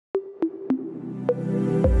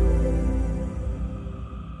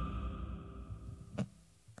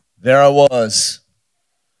There I was,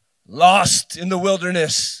 lost in the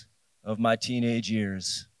wilderness of my teenage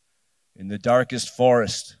years, in the darkest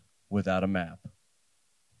forest without a map,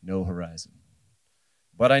 no horizon.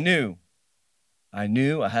 But I knew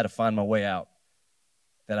I had to find my way out,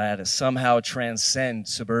 that I had to somehow transcend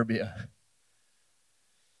suburbia.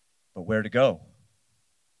 But where to go?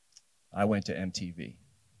 I went to MTV.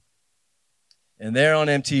 And there on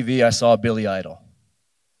MTV, I saw Billy Idol.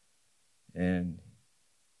 And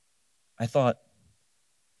I thought,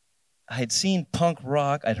 I had seen punk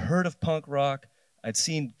rock, I'd heard of punk rock, I'd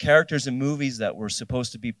seen characters in movies that were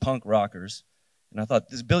supposed to be punk rockers, and I thought,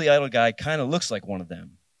 this Billy Idol guy kind of looks like one of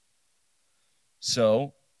them.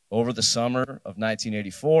 So, over the summer of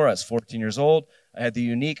 1984, I was 14 years old, I had the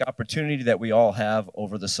unique opportunity that we all have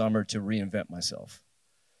over the summer to reinvent myself.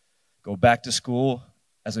 Go back to school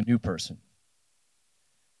as a new person.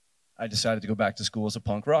 I decided to go back to school as a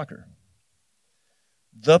punk rocker.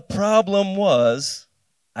 The problem was,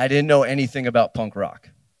 I didn't know anything about punk rock.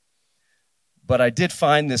 But I did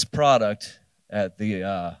find this product at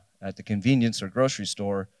the convenience or grocery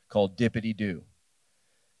store called Dippity-Doo.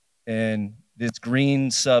 And this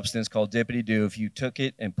green substance called Dippity-Doo, if you took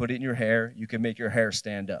it and put it in your hair, you can make your hair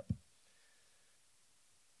stand up.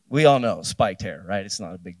 We all know spiked hair, right? It's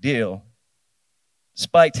not a big deal.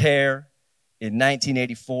 Spiked hair in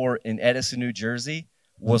 1984 in Edison, New Jersey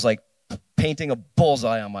was like painting a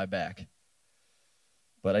bullseye on my back.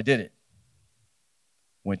 But I did it.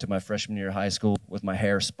 Went to my freshman year of high school with my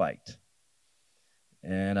hair spiked.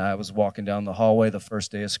 And I was walking down the hallway the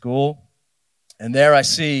first day of school, and there I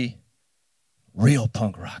see real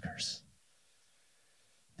punk rockers.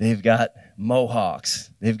 They've got mohawks.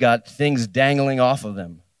 They've got things dangling off of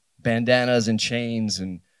them, bandanas and chains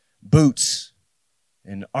and boots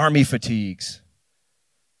and army fatigues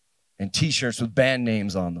and T-shirts with band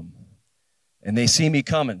names on them. And they see me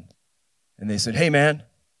coming, and they said, "Hey, man,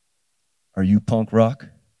 are you punk rock?"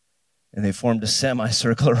 And they formed a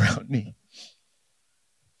semicircle around me.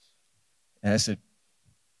 And I said,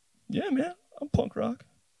 "Yeah, man, I'm punk rock."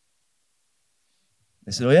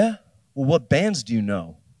 They said, "Oh, yeah? Well, what bands do you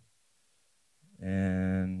know?"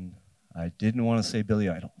 And I didn't want to say Billy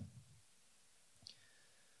Idol.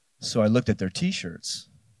 So I looked at their T-shirts,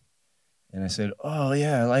 and I said, "Oh,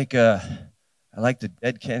 yeah, I like the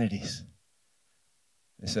Dead Kennedys."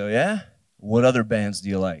 They said, "Oh, yeah? What other bands do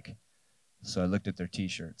you like?" So I looked at their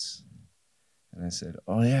T-shirts, and I said,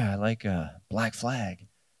 "Oh, yeah, I like Black Flag."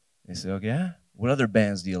 They said, "Oh, yeah? What other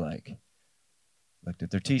bands do you like?" Looked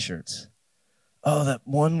at their T-shirts. "Oh, that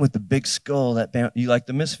one with the big skull, that band, you like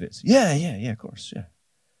the Misfits?" Yeah, of course, yeah.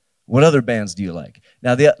 "What other bands do you like?"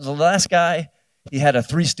 Now, the last guy, he had a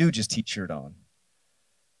Three Stooges T-shirt on.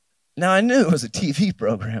 Now, I knew it was a TV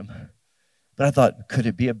program, but I thought, could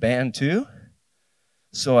it be a band too?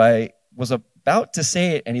 So I was about to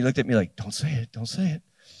say it, and he looked at me like, "Don't say it, don't say it."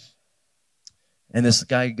 And this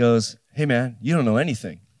guy goes, "Hey, man, you don't know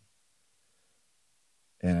anything."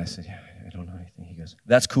 And I said, "Yeah, I don't know anything." He goes,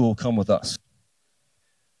 "That's cool, come with us."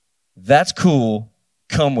 "That's cool,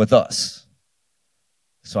 come with us."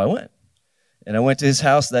 So I went. And I went to his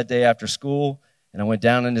house that day after school, and I went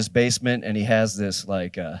down in his basement, and he has this,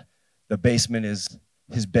 like, the basement is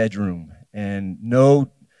his bedroom. And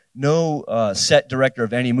no set director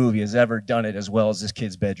of any movie has ever done it as well as this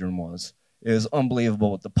kid's bedroom was. It was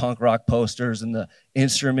unbelievable with the punk rock posters and the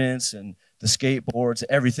instruments and the skateboards,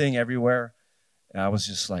 everything everywhere. And I was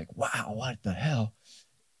just like, wow, what the hell?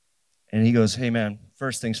 And he goes, "Hey, man,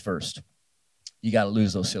 first things first. You got to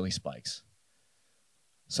lose those silly spikes."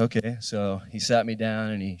 So, okay. So he sat me down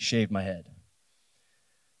and he shaved my head.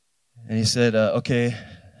 And he said, "Okay,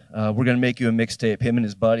 we're going to make you a mixtape." Him and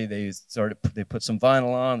his buddy, they put some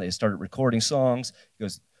vinyl on. They started recording songs. He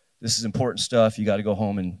goes, "This is important stuff. You got to go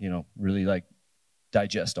home and, really like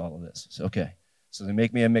digest all of this." So, okay. So they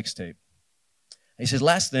make me a mixtape. He says,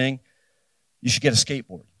 "Last thing, you should get a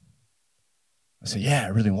skateboard." I said, "Yeah, I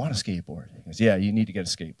really want a skateboard." He goes, "Yeah, you need to get a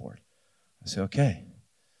skateboard." I said, "Okay."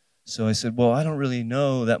 So I said, "Well, I don't really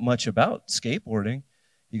know that much about skateboarding."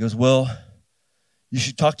 He goes, "Well, you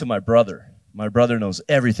should talk to my brother. My brother knows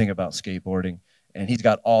everything about skateboarding, and he's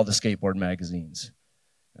got all the skateboard magazines."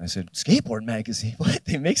 And I said, "Skateboard magazine? What?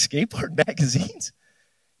 They make skateboard magazines?"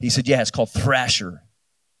 He said, "Yeah, it's called Thrasher."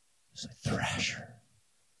 I said, "Thrasher?"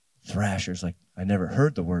 Thrasher's like, I never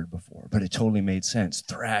heard the word before, but it totally made sense.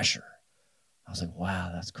 Thrasher. I was like,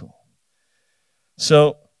 wow, that's cool.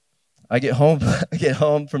 So I get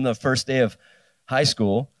home from the first day of high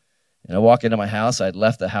school, and I walk into my house. I'd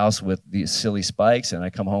left the house with these silly spikes, and I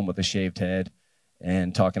come home with a shaved head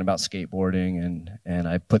and talking about skateboarding, and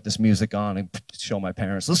I put this music on and show my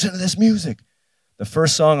parents, listen to this music. The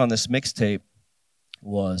first song on this mixtape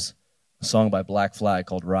was a song by Black Flag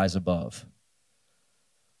called Rise Above.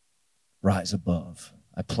 Rise Above.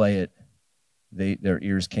 I play it. Their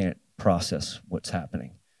ears can't process what's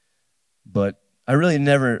happening. But I really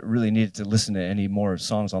never really needed to listen to any more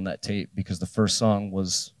songs on that tape because the first song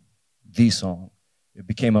was the song. It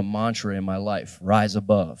became a mantra in my life, Rise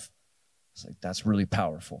Above. It's like, that's really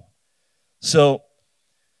powerful. So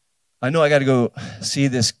I know I got to go see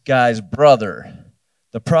this guy's brother.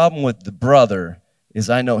 The problem with the brother is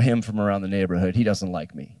I know him from around the neighborhood. He doesn't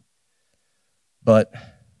like me. But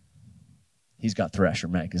he's got Thrasher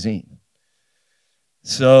magazine.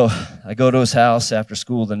 So I go to his house after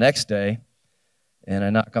school the next day, and I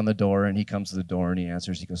knock on the door, and he comes to the door, and he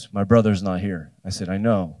answers. He goes, my brother's not here. I said, I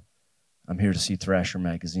know. I'm here to see Thrasher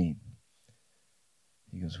magazine.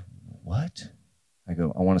 He goes, what? I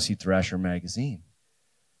go, I want to see Thrasher magazine.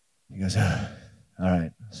 He goes, all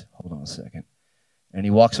right, hold on a second. And he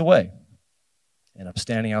walks away, and I'm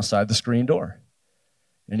standing outside the screen door.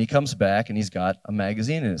 And he comes back, and he's got a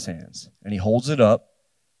magazine in his hands, and he holds it up,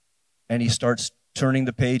 and he starts turning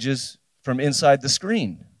the pages from inside the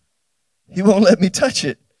screen. He won't let me touch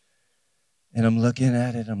it. And I'm looking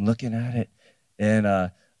at it, and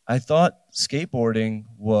I thought skateboarding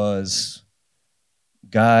was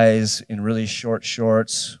guys in really short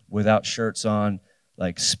shorts without shirts on,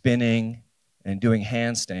 like spinning and doing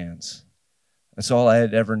handstands. That's all I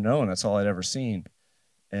had ever known. That's all I'd ever seen.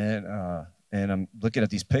 And I'm looking at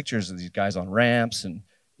these pictures of these guys on ramps and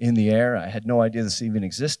in the air. I had no idea this even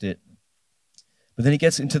existed. But then he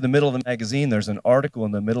gets into the middle of the magazine. There's an article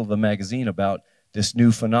in the middle of the magazine about this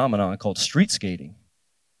new phenomenon called street skating.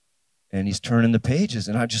 And he's turning the pages,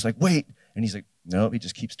 and I'm just like, wait. And he's like, no, he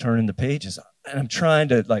just keeps turning the pages. And I'm trying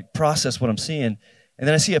to like process what I'm seeing. And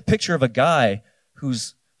then I see a picture of a guy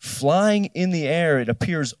who's flying in the air. It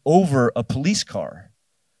appears over a police car.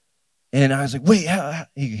 And I was like, wait, how?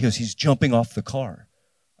 He goes, he's jumping off the car.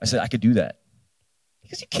 I said, I could do that. He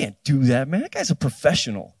goes, you can't do that, man. That guy's a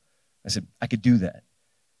professional. I said, I could do that.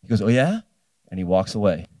 He goes, oh, yeah? And he walks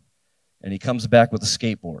away. And he comes back with a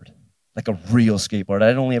skateboard, like a real skateboard.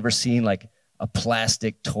 I'd only ever seen like a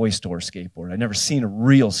plastic toy store skateboard. I'd never seen a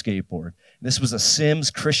real skateboard. This was a Sims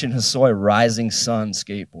Christian Hosoi Rising Sun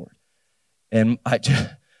skateboard. And I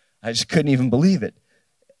just couldn't even believe it.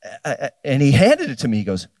 And he handed it to me. He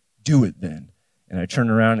goes, do it then. And I turned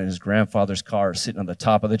around, and his grandfather's car is sitting on the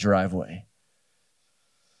top of the driveway.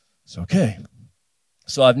 It's okay.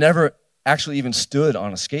 So I've never actually even stood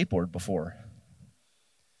on a skateboard before.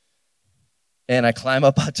 And I climb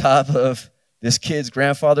up on top of this kid's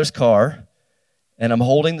grandfather's car, and I'm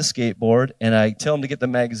holding the skateboard, and I tell him to get the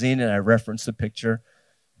magazine, and I reference the picture,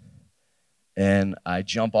 and I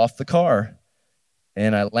jump off the car,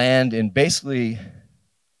 and I land in basically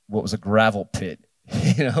what was a gravel pit.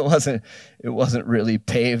 It wasn't really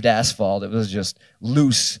paved asphalt. It was just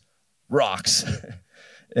loose rocks.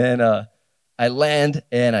 And I land,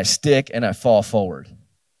 and I stick, and I fall forward.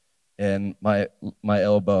 And my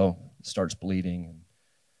elbow starts bleeding.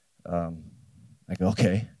 And I go,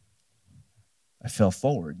 okay. I fell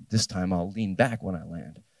forward. This time I'll lean back when I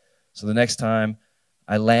land. So the next time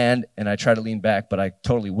I land, and I try to lean back, but I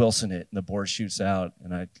totally Wilson it, and the board shoots out,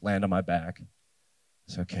 and I land on my back.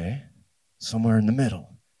 It's okay. Somewhere in the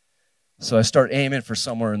middle. So I start aiming for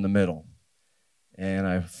somewhere in the middle. And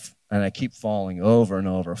I keep falling over and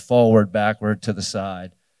over, forward, backward, to the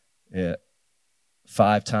side,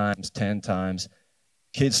 5 times, 10 times.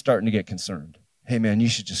 Kids starting to get concerned. Hey, man, you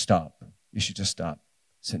should just stop. You should just stop.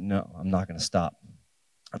 I said, no, I'm not going to stop.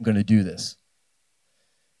 I'm going to do this.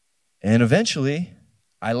 And eventually,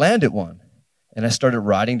 I landed one, and I started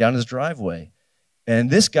riding down his driveway. And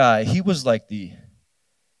this guy, he was like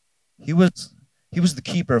he was the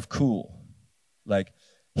keeper of cool. Like,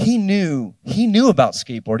 he knew about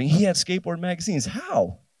skateboarding. He had skateboard magazines.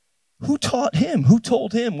 How? Who taught him? Who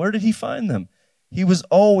told him? Where did he find them? He was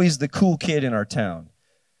always the cool kid in our town.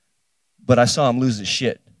 But I saw him lose his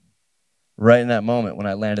shit right in that moment when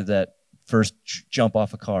I landed that first jump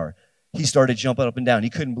off a car. He started jumping up and down. He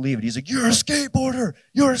couldn't believe it. He's like, you're a skateboarder.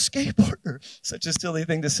 You're a skateboarder. Such a silly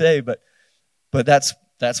thing to say, but that's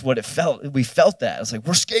what it felt. We felt that. I was like,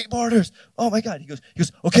 we're skateboarders. Oh my God. He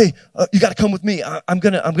goes, okay, you got to come with me. I'm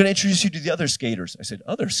gonna introduce you to the other skaters. I said,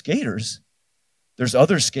 other skaters? There's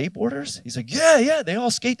other skateboarders? He's like, yeah, they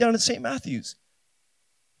all skate down at St. Matthews.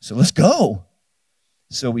 So let's go.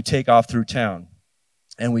 So we take off through town,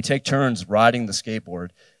 and we take turns riding the skateboard.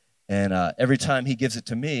 And every time he gives it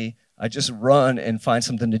to me, I just run and find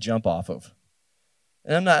something to jump off of.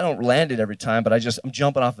 And I don't land it every time, but I'm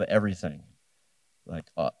jumping off of everything. Like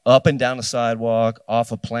up and down a sidewalk,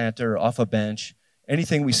 off a planter, off a bench.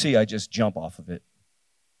 Anything we see, I just jump off of it.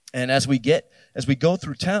 And as we go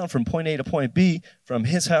through town from point A to point B, from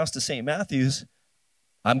his house to St. Matthews,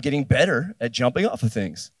 I'm getting better at jumping off of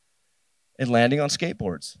things and landing on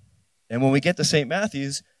skateboards. And when we get to St.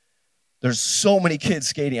 Matthews, there's so many kids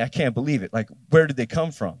skating, I can't believe it. Like, where did they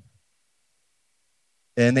come from?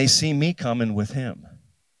 And they see me coming with him.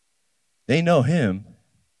 They know him.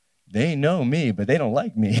 They know me, but they don't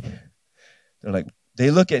like me. They're like,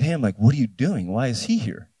 they look at him like, what are you doing? Why is he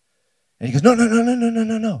here? And he goes, no, no, no, no, no, no,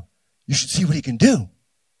 no, no. You should see what he can do.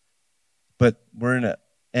 But we're in an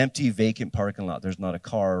empty, vacant parking lot. There's not a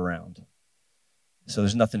car around. So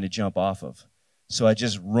there's nothing to jump off of. So I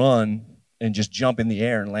just run and just jump in the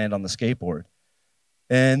air and land on the skateboard.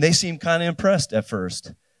 And they seem kind of impressed at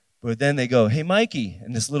first. But then they go, hey, Mikey.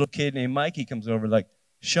 And this little kid named Mikey comes over like,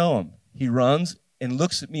 show him. He runs and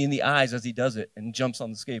looks at me in the eyes as he does it and jumps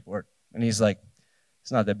on the skateboard. And he's like,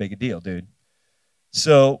 it's not that big a deal, dude.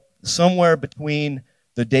 So somewhere between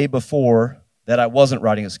the day before that I wasn't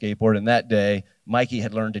riding a skateboard and that day, Mikey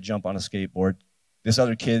had learned to jump on a skateboard. This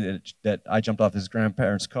other kid that I jumped off his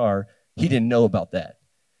grandparents' car, he didn't know about that.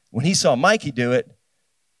 When he saw Mikey do it,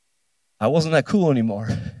 I wasn't that cool anymore.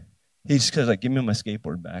 He just was like, give me my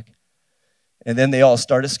skateboard back. And then they all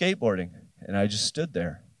started skateboarding. And I just stood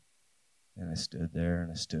there. And I stood there,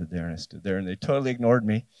 and I stood there, and I stood there. And they totally ignored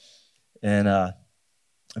me. And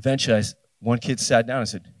eventually, one kid sat down and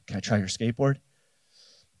said, can I try your skateboard?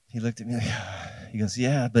 He looked at me like, he goes,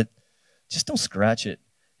 yeah, but just don't scratch it.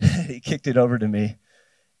 He kicked it over to me.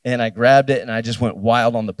 And I grabbed it, and I just went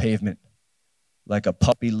wild on the pavement like a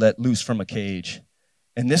puppy let loose from a cage.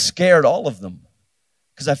 And this scared all of them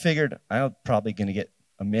because I figured I'm probably going to get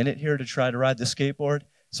a minute here to try to ride the skateboard.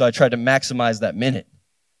 So I tried to maximize that minute.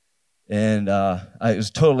 And it was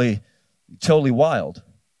totally wild,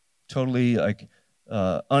 totally like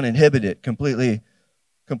uninhibited, completely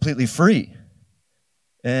free.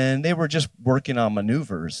 And they were just working on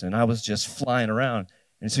maneuvers, and I was just flying around.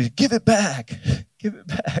 And he said, give it back, give it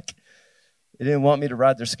back. They didn't want me to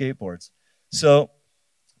ride their skateboards. So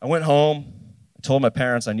I went home. I told my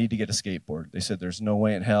parents I need to get a skateboard. They said there's no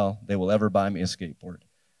way in hell they will ever buy me a skateboard.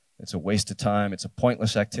 It's a waste of time. It's a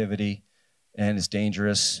pointless activity, and it's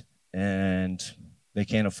dangerous, and they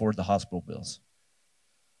can't afford the hospital bills.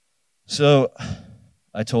 So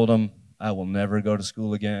I told them I will never go to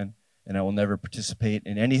school again, and I will never participate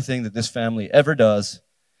in anything that this family ever does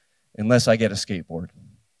unless I get a skateboard.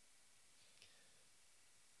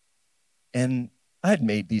 And I had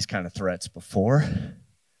made these kind of threats before,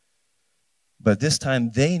 but this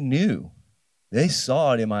time they knew. They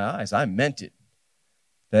saw it in my eyes. I meant it.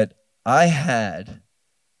 That I had,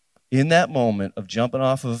 in that moment of jumping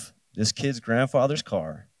off of this kid's grandfather's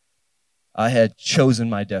car, I had chosen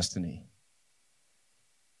my destiny.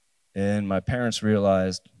 And my parents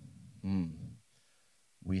realized,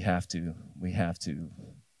 we have to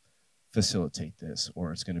facilitate this,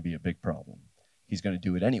 or it's going to be a big problem. He's going to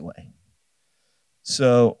do it anyway.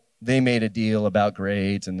 So they made a deal about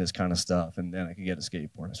grades and this kind of stuff, and then I could get a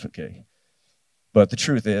skateboard. It's okay. But the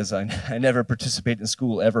truth is, I never participated in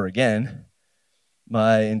school ever again.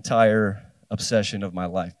 My entire obsession of my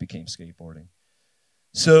life became skateboarding.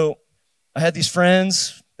 So I had these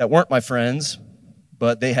friends that weren't my friends,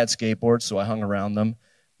 but they had skateboards, so I hung around them.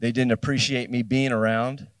 They didn't appreciate me being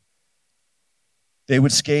around. They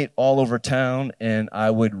would skate all over town, and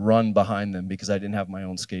I would run behind them because I didn't have my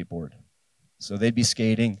own skateboard. So they'd be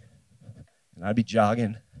skating, and I'd be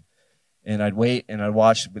jogging, and I'd wait, and I'd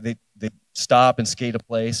watch. They'd stop and skate a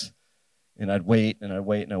place, and I'd wait, and I'd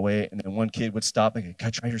wait, and I'd wait. And then one kid would stop and go, can I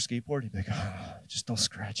try your skateboard? He'd be like, oh, just don't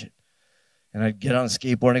scratch it. And I'd get on a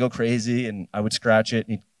skateboard and I'd go crazy, and I would scratch it,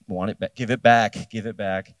 and he'd want it back, give it back, give it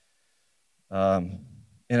back. And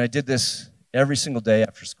I did this every single day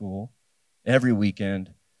after school, every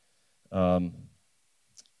weekend.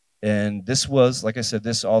 And this was, like I said,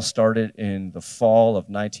 this all started in the fall of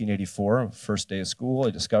 1984, first day of school.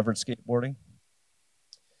 I discovered skateboarding.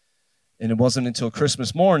 And it wasn't until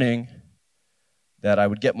Christmas morning that I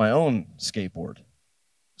would get my own skateboard.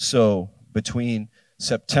 So between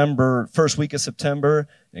September, first week of September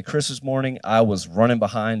and Christmas morning, I was running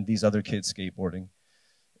behind these other kids skateboarding.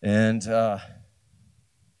 And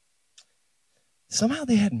somehow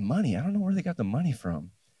they had money. I don't know where they got the money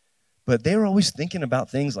from. But they were always thinking about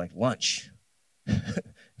things like lunch,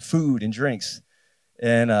 food and drinks.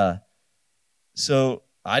 And so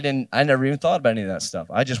I never even thought about any of that stuff.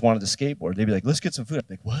 I just wanted to skateboard. They'd be like, let's get some food. I'd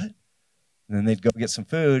be like, what? And then they'd go get some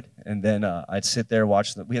food, and then I'd sit there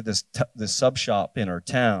watching. We had this sub shop in our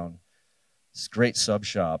town, this great sub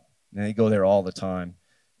shop, and they'd go there all the time,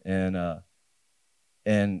 and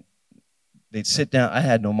they'd sit down. I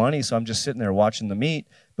had no money, so I'm just sitting there watching the meat.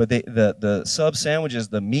 But the sub sandwiches,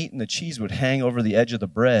 the meat and the cheese would hang over the edge of the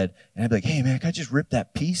bread, and I'd be like, "Hey man, can I just rip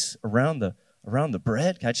that piece around the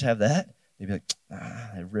bread? Can I just have that?" They'd be like,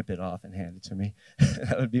 I'd rip it off and hand it to me.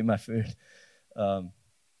 That would be my food.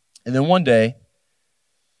 And then one day,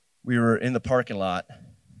 we were in the parking lot,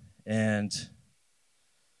 and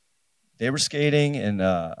they were skating, and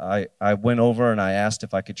I went over and I asked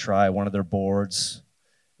if I could try one of their boards,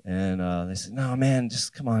 and they said, "No, man,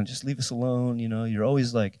 just come on, just leave us alone. You know, you're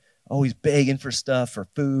always begging for stuff, for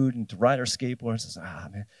food, and to ride our skateboards." I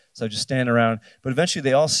said, man. So I just stand around, but eventually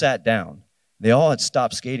they all sat down. They all had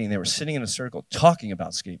stopped skating. They were sitting in a circle talking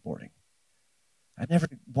about skateboarding. I never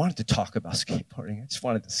wanted to talk about skateboarding. I just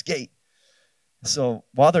wanted to skate. So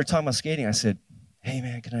while they're talking about skating, I said, "Hey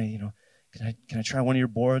man, can I try one of your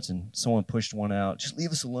boards?" And someone pushed one out. "Just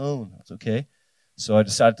leave us alone. That's okay." So I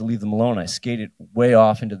decided to leave them alone. I skated way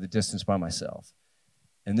off into the distance by myself.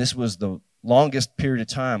 And this was the longest period of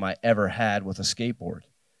time I ever had with a skateboard.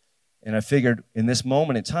 And I figured in this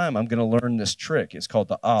moment in time, I'm going to learn this trick. It's called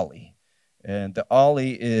the ollie. And the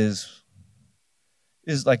ollie is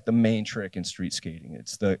like the main trick in street skating.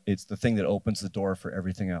 It's the thing that opens the door for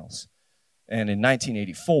everything else. And in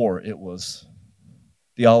 1984,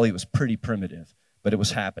 the ollie was pretty primitive, but it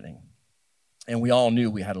was happening. And we all knew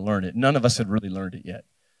we had to learn it. None of us had really learned it yet.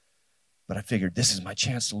 But I figured this is my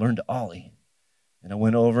chance to learn to ollie. And I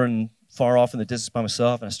went over and far off in the distance by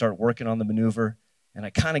myself, and I started working on the maneuver, and I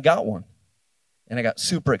kind of got one. And I got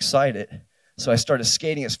super excited. So I started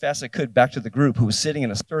skating as fast as I could back to the group who was sitting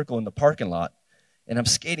in a circle in the parking lot. And I'm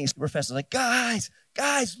skating super fast. I was like, guys,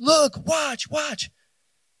 look, watch.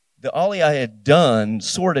 The ollie I had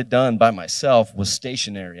sort of done by myself, was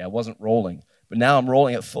stationary. I wasn't rolling. But now I'm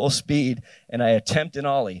rolling at full speed, and I attempt an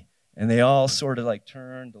ollie. And they all sort of like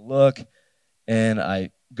turn to look. And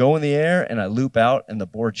I go in the air, and I loop out, and the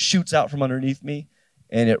board shoots out from underneath me,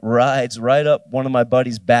 and it rides right up one of my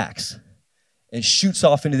buddy's backs and shoots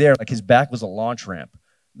off into the air like his back was a launch ramp.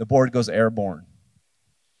 The board goes airborne.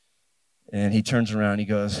 And he turns around, he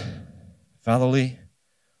goes, "Vallely,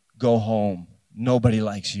 go home. Nobody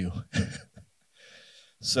likes you."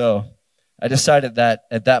 So I decided that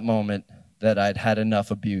at that moment that I'd had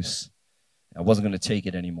enough abuse. I wasn't going to take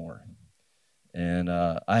it anymore. And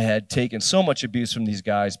I had taken so much abuse from these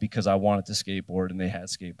guys because I wanted to skateboard, and they had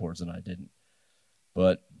skateboards and I didn't.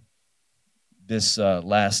 But this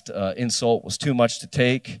last insult was too much to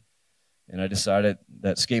take, and I decided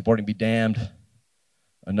that skateboarding be damned.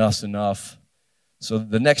 Enough's enough. So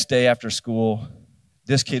the next day after school,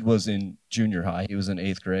 this kid was in junior high. He was in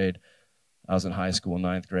 8th grade. I was in high school,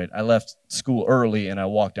 9th grade. I left school early, and I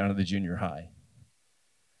walked down to the junior high.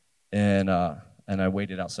 And I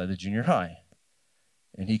waited outside the junior high.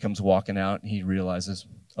 And he comes walking out, and he realizes,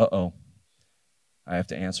 uh-oh, I have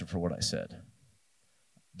to answer for what I said.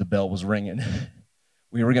 The bell was ringing.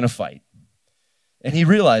 We were going to fight. And he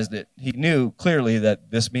realized it. He knew clearly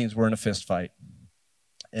that this means we're in a fist fight.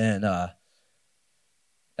 And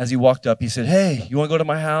as he walked up, he said, "Hey, you want to go to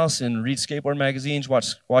my house and read skateboard magazines,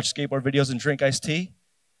 watch skateboard videos, and drink iced tea?"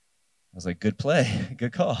 I was like, good play,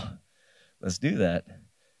 good call. Let's do that.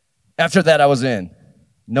 After that, I was in.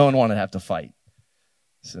 No one wanted to have to fight.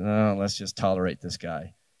 So no, let's just tolerate this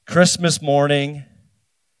guy. Christmas morning,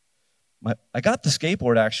 I got the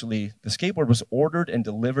skateboard, actually. The skateboard was ordered and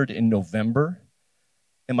delivered in November,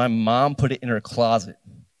 and my mom put it in her closet,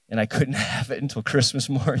 and I couldn't have it until Christmas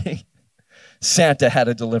morning. Santa had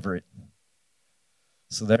to deliver it.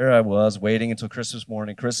 So there I was, waiting until Christmas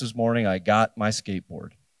morning. Christmas morning, I got my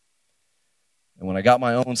skateboard. And when I got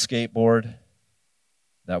my own skateboard,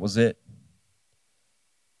 that was it.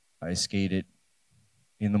 I skated.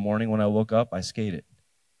 In the morning when I woke up, I skated.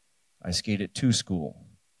 I skated to school.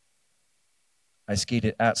 I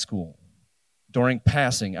skated at school. During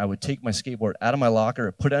passing, I would take my skateboard out of my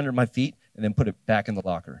locker, put it under my feet, and then put it back in the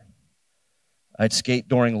locker. I'd skate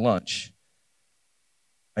during lunch.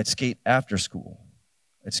 I'd skate after school.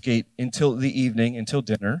 I'd skate until the evening, until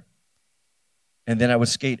dinner. And then I would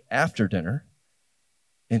skate after dinner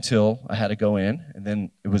until I had to go in, and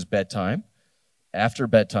then it was bedtime. After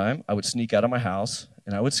bedtime, I would sneak out of my house,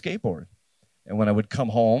 and I would skateboard. And when I would come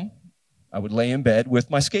home, I would lay in bed with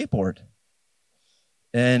my skateboard.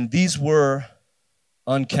 And these were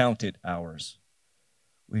uncounted hours.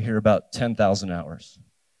 We hear about 10,000 hours.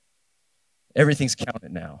 Everything's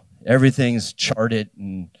counted now. Everything's charted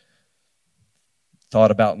and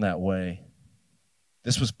thought about in that way.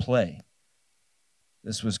 This was play.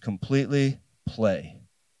 This was completely play.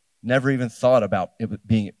 Never even thought about it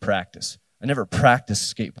being at practice. I never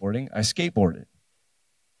practiced skateboarding. I skateboarded.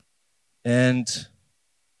 And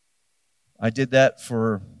I did that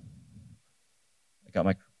I got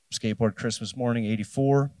my skateboard Christmas morning,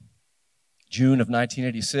 84. June of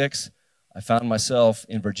 1986, I found myself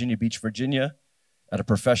in Virginia Beach, Virginia, at a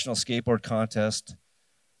professional skateboard contest.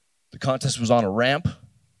 The contest was on a ramp.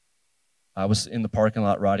 I was in the parking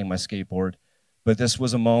lot riding my skateboard. But this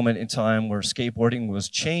was a moment in time where skateboarding was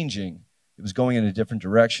changing. It was going in a different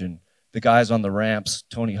direction. The guys on the ramps,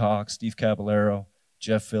 Tony Hawk, Steve Caballero,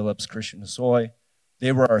 Jeff Phillips, Christian Hosoi,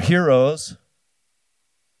 they were our heroes,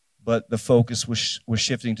 but the focus was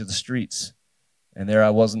shifting to the streets. And there I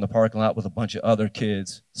was in the parking lot with a bunch of other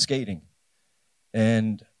kids skating.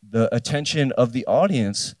 And the attention of the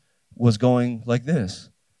audience was going like this.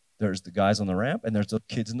 There's the guys on the ramp, and there's the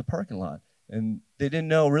kids in the parking lot. And they didn't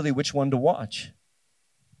know really which one to watch.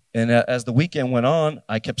 And as the weekend went on,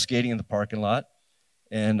 I kept skating in the parking lot.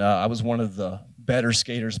 And I was one of the better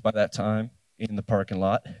skaters by that time in the parking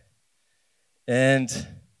lot. And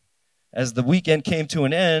as the weekend came to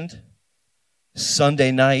an end,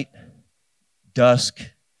 Sunday night, dusk,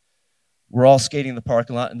 we're all skating in the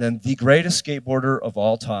parking lot, and then the greatest skateboarder of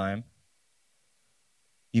all time,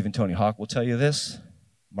 even Tony Hawk will tell you this,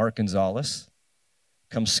 Mark Gonzalez,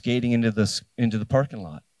 comes skating into the parking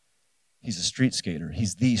lot. He's a street skater.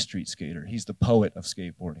 He's the street skater. He's the poet of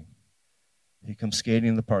skateboarding. He comes skating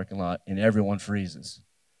in the parking lot, and everyone freezes.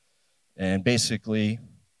 And basically,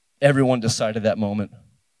 everyone decided that moment,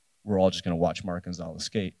 we're all just going to watch Mark Gonzalez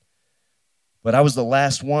skate. But I was the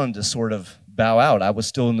last one to sort of bow out. I was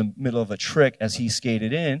still in the middle of a trick as he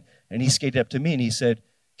skated in, and he skated up to me, and he said,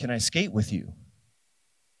 "Can I skate with you?"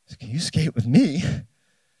 I said, "Can you skate with me?"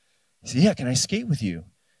 He said, "Yeah, can I skate with you?"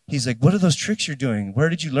 He's like, "What are those tricks you're doing? Where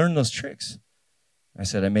did you learn those tricks?" I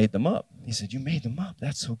said, "I made them up." He said, "You made them up?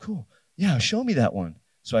 That's so cool. Yeah, show me that one."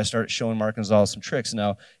 So I started showing Mark Gonzalez some tricks.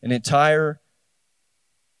 Now, an entire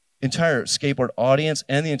skateboard audience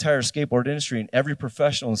and the entire skateboard industry and every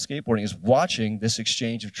professional in skateboarding is watching this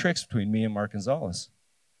exchange of tricks between me and Mark Gonzalez.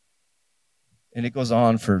 And it goes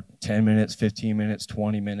on for 10 minutes, 15 minutes,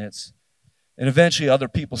 20 minutes. And eventually other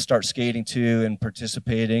people start skating too and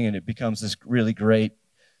participating, and it becomes this really great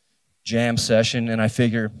jam session. And I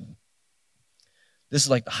figure, this is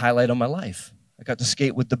like the highlight of my life. I got to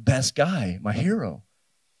skate with the best guy, my hero.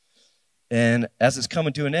 And as it's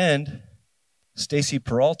coming to an end, Stacy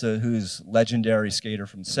Peralta, who's legendary skater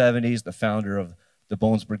from the 70s, the founder of the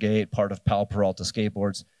Bones Brigade, part of Pal Peralta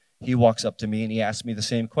Skateboards, he walks up to me and he asked me the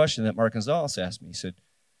same question that Mark Gonzalez asked me. He said,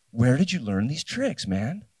 "Where did you learn these tricks,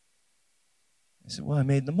 man?" I said, "Well, I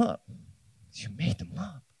made them up." He said, "You made them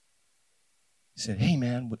up?" He said, "Hey,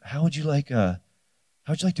 man, how would you like to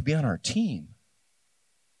be on our team?"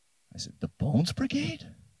 I said, "The Bones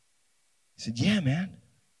Brigade?" He said, "Yeah, man,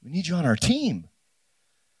 we need you on our team."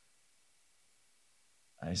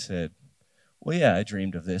 I said, "Well, yeah, I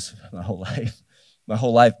dreamed of this my whole life." My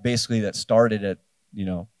whole life, basically, that started at,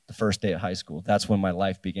 the first day of high school. That's when my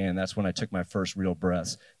life began. That's when I took my first real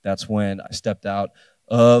breaths. That's when I stepped out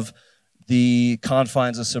of the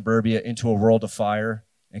confines of suburbia into a world of fire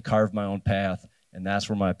and carved my own path. And that's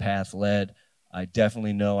where my path led. I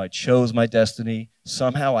definitely know I chose my destiny.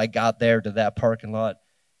 Somehow I got there to that parking lot,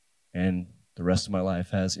 and the rest of my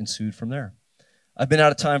life has ensued from there. I've been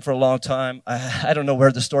out of time for a long time. I don't know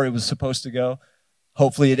where the story was supposed to go.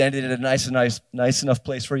 Hopefully it ended at a nice enough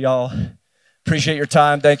place for y'all. Appreciate your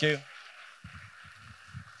time. Thank you.